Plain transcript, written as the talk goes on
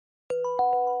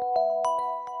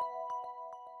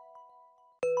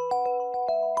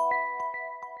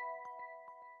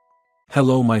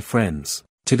Hello my friends.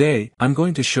 Today, I'm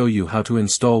going to show you how to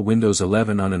install Windows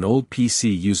 11 on an old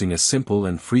PC using a simple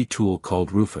and free tool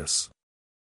called Rufus.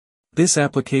 This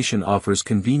application offers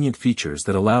convenient features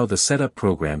that allow the setup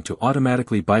program to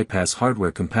automatically bypass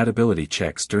hardware compatibility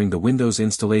checks during the Windows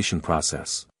installation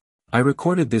process. I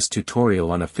recorded this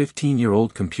tutorial on a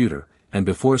 15-year-old computer, and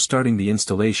before starting the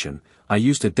installation, I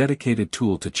used a dedicated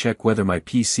tool to check whether my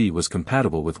PC was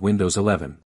compatible with Windows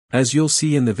 11. As you'll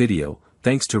see in the video,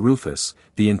 thanks to Rufus,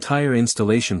 the entire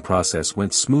installation process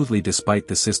went smoothly despite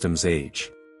the system's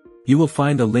age. You will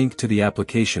find a link to the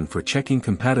application for checking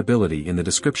compatibility in the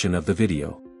description of the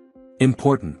video.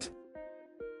 Important.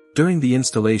 During the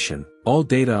installation, all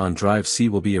data on Drive C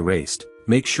will be erased.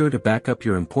 Make sure to back up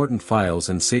your important files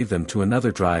and save them to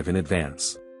another drive in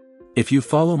advance. If you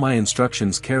follow my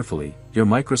instructions carefully, your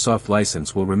Microsoft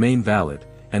license will remain valid,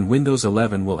 and Windows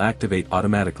 11 will activate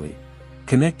automatically.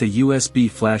 Connect a USB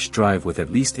flash drive with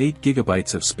at least 8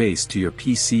 GB of space to your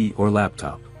PC or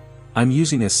laptop. I'm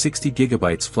using a 60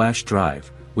 GB flash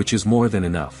drive, which is more than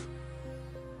enough.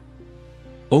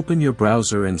 Open your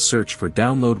browser and search for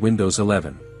Download Windows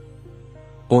 11.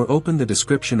 Or open the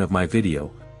description of my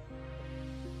video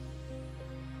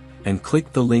and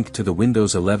click the link to the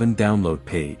Windows 11 download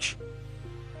page.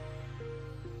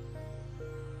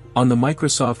 On the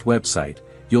Microsoft website,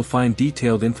 you'll find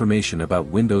detailed information about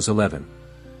Windows 11.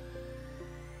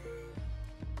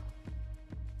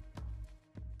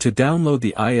 To download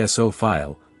the ISO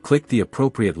file, click the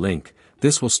appropriate link.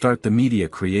 This will start the Media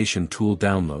Creation Tool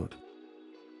download.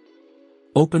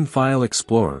 Open File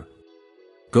Explorer,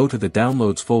 go to the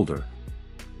Downloads folder,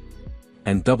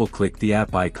 and double-click the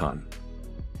app icon.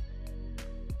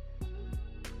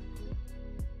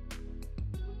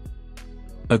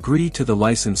 Agree to the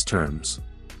license terms.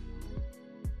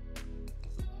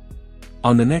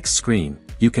 On the next screen,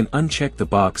 you can uncheck the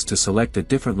box to select a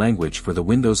different language for the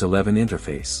Windows 11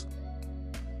 interface.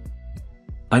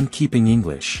 I'm keeping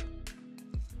English.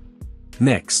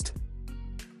 Next.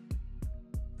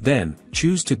 Then,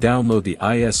 choose to download the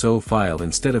ISO file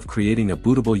instead of creating a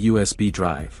bootable USB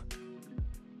drive.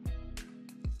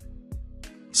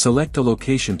 Select a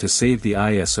location to save the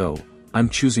ISO. I'm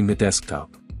choosing the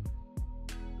desktop.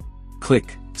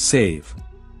 Click Save.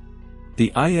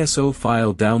 The ISO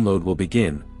file download will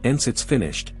begin. Once it's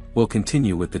finished, we'll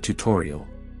continue with the tutorial.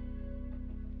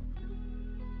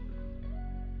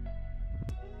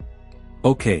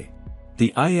 OK.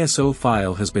 The ISO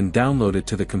file has been downloaded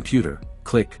to the computer.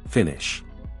 Click Finish.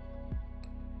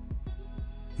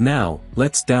 Now,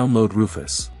 let's download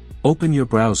Rufus. Open your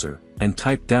browser, and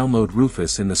type Download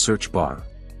Rufus in the search bar.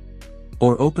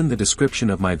 Or open the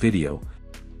description of my video,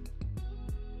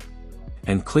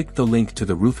 and click the link to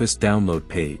the Rufus download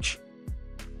page.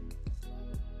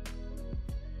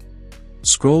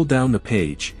 Scroll down the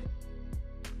page,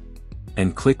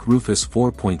 and click Rufus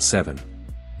 4.7.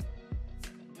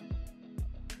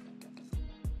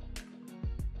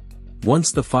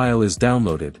 Once the file is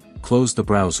downloaded, close the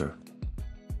browser.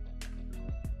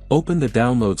 Open the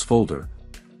Downloads folder.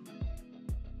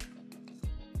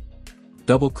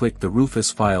 Double-click the Rufus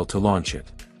file to launch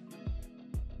it.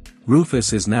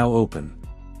 Rufus is now open.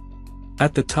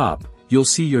 At the top, you'll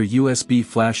see your USB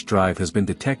flash drive has been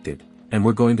detected, and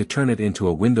we're going to turn it into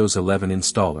a Windows 11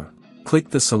 installer. Click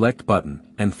the Select button,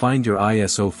 and find your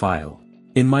ISO file.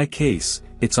 In my case,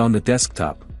 it's on the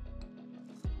desktop.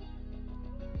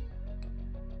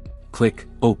 Click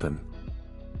Open.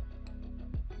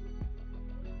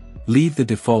 Leave the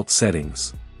default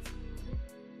settings.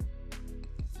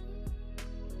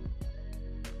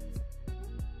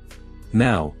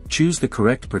 Now, choose the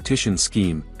correct partition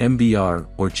scheme, MBR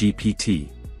or GPT.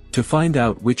 To find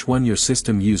out which one your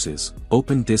system uses,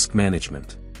 open Disk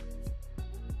Management.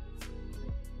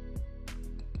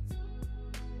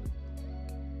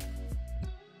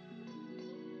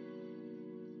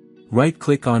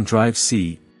 Right-click on Drive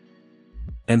C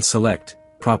and select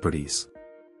Properties.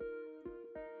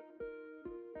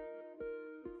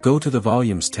 Go to the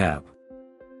Volumes tab.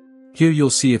 Here you'll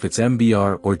see if it's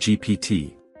MBR or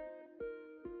GPT.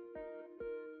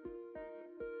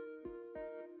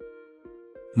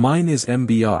 Mine is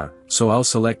MBR, so I'll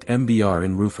select MBR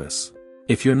in Rufus.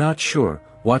 If you're not sure,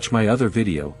 watch my other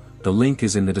video, the link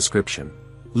is in the description.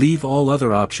 Leave all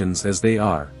other options as they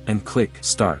are, and click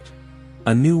Start.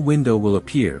 A new window will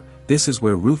appear. This is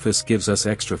where Rufus gives us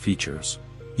extra features.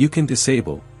 You can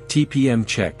disable TPM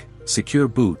check, secure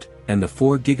boot, and the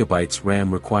 4 GB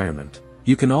RAM requirement.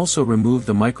 You can also remove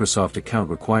the Microsoft account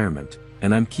requirement,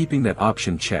 and I'm keeping that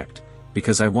option checked,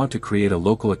 because I want to create a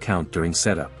local account during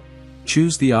setup.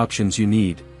 Choose the options you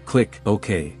need, click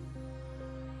OK.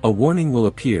 A warning will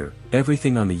appear,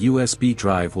 everything on the USB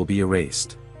drive will be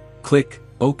erased. Click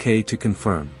OK to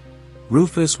confirm.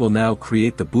 Rufus will now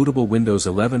create the bootable Windows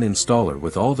 11 installer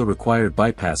with all the required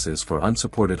bypasses for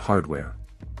unsupported hardware.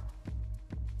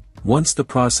 Once the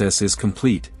process is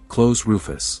complete, close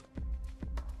Rufus.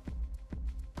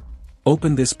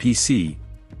 Open this PC.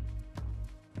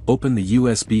 Open the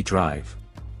USB drive.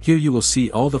 Here you will see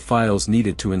all the files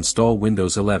needed to install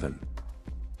Windows 11.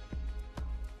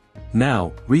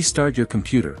 Now, restart your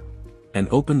computer, and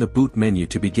open the boot menu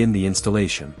to begin the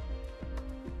installation.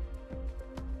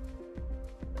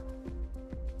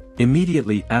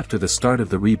 Immediately after the start of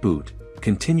the reboot,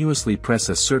 continuously press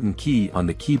a certain key on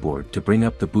the keyboard to bring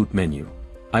up the boot menu.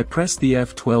 I pressed the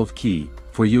F12 key,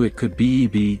 for you it could be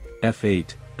EB,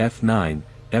 F8, F9,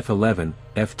 F11,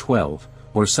 F12,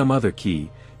 or some other key.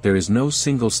 There is no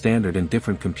single standard and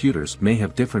different computers may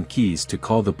have different keys to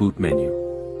call the boot menu.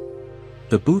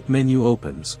 The boot menu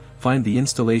opens, find the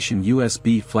installation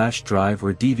USB flash drive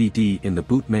or DVD in the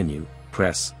boot menu,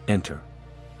 press Enter.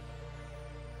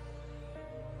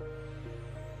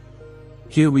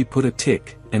 Here we put a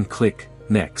tick, and click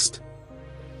Next.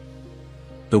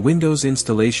 The Windows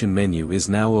installation menu is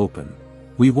now open.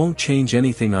 We won't change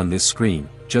anything on this screen,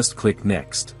 just click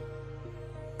Next.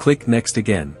 Click Next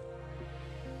again.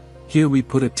 Here we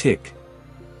put a tick,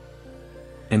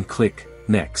 and click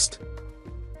Next.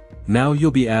 Now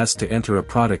you'll be asked to enter a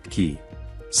product key.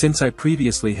 Since I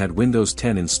previously had Windows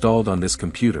 10 installed on this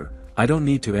computer, I don't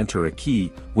need to enter a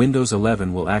key. Windows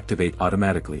 11 will activate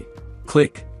automatically.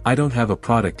 Click I don't have a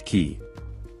product key.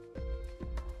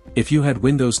 If you had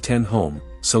Windows 10 Home,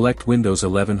 select Windows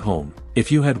 11 Home.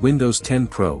 If you had Windows 10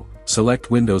 Pro,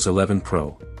 select Windows 11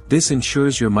 Pro. This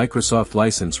ensures your Microsoft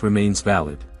license remains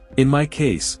valid. In my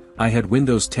case, I had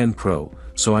Windows 10 Pro,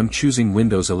 so I'm choosing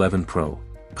Windows 11 Pro.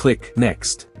 Click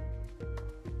Next.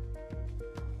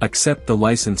 Accept the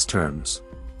license terms.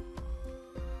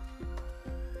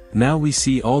 Now we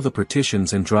see all the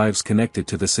partitions and drives connected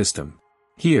to the system.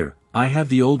 Here, I have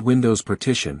the old Windows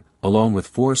partition, along with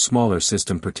 4 smaller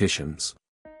system partitions.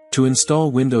 To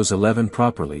install Windows 11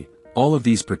 properly, all of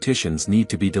these partitions need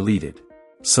to be deleted.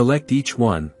 Select each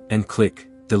one, and click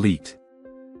Delete.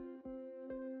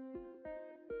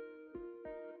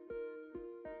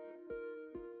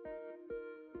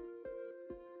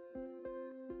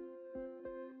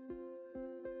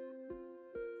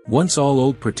 Once all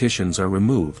old partitions are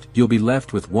removed, you'll be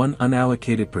left with one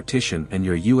unallocated partition and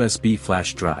your USB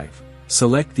flash drive.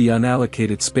 Select the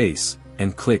unallocated space,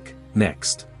 and click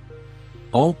Next.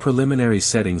 All preliminary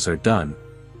settings are done.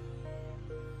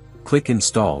 Click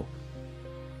Install,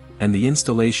 and the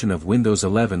installation of Windows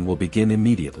 11 will begin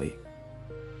immediately.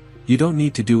 You don't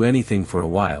need to do anything for a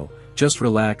while, just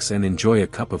relax and enjoy a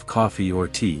cup of coffee or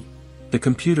tea. The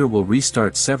computer will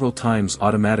restart several times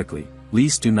automatically.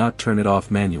 Please do not turn it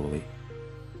off manually.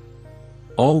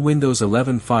 All Windows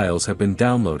 11 files have been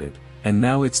downloaded, and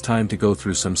now it's time to go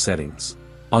through some settings.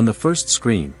 On the first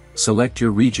screen, select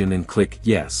your region and click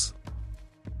Yes.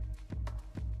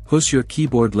 Push your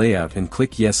keyboard layout and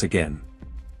click Yes again.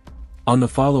 On the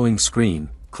following screen,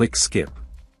 click Skip.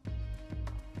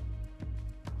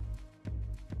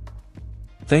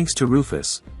 Thanks to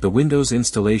Rufus, the Windows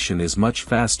installation is much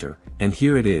faster, and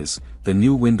here it is, the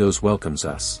new Windows welcomes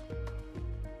us.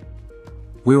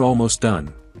 We're almost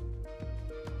done.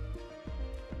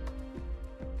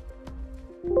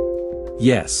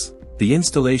 Yes, the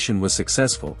installation was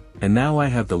successful, and now I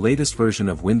have the latest version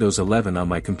of Windows 11 on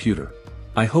my computer.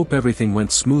 I hope everything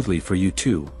went smoothly for you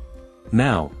too.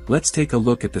 Now, let's take a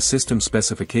look at the system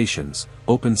specifications.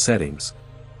 Open Settings.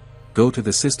 Go to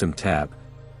the System tab,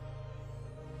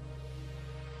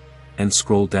 and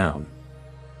scroll down.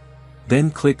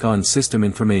 Then click on System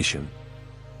Information.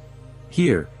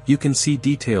 Here, you can see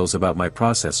details about my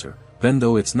processor. Even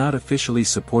though it's not officially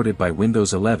supported by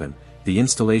Windows 11, the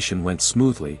installation went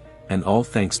smoothly, and all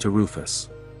thanks to Rufus.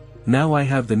 Now I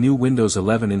have the new Windows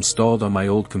 11 installed on my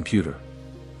old computer.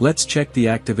 Let's check the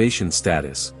activation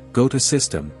status. Go to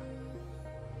System,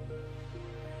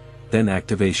 then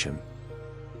Activation.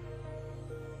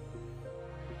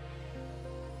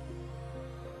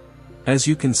 As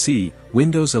you can see,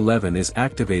 Windows 11 is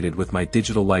activated with my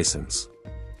digital license.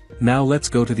 Now let's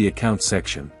go to the Account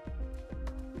section.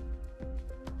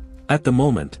 At the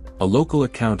moment, a local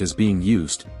account is being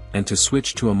used, and to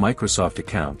switch to a Microsoft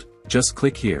account, just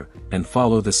click here, and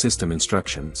follow the system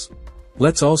instructions.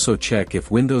 Let's also check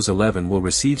if Windows 11 will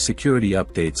receive security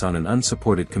updates on an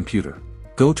unsupported computer.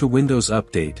 Go to Windows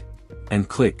Update, and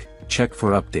click Check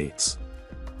for Updates.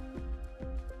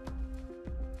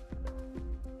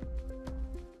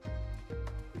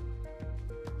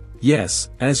 Yes,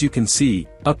 as you can see,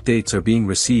 updates are being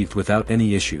received without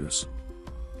any issues.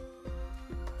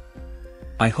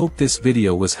 I hope this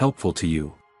video was helpful to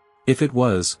you. If it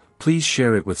was, please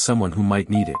share it with someone who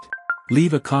might need it.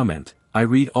 Leave a comment, I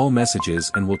read all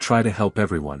messages and will try to help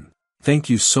everyone. Thank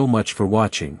you so much for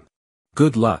watching.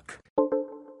 Good luck.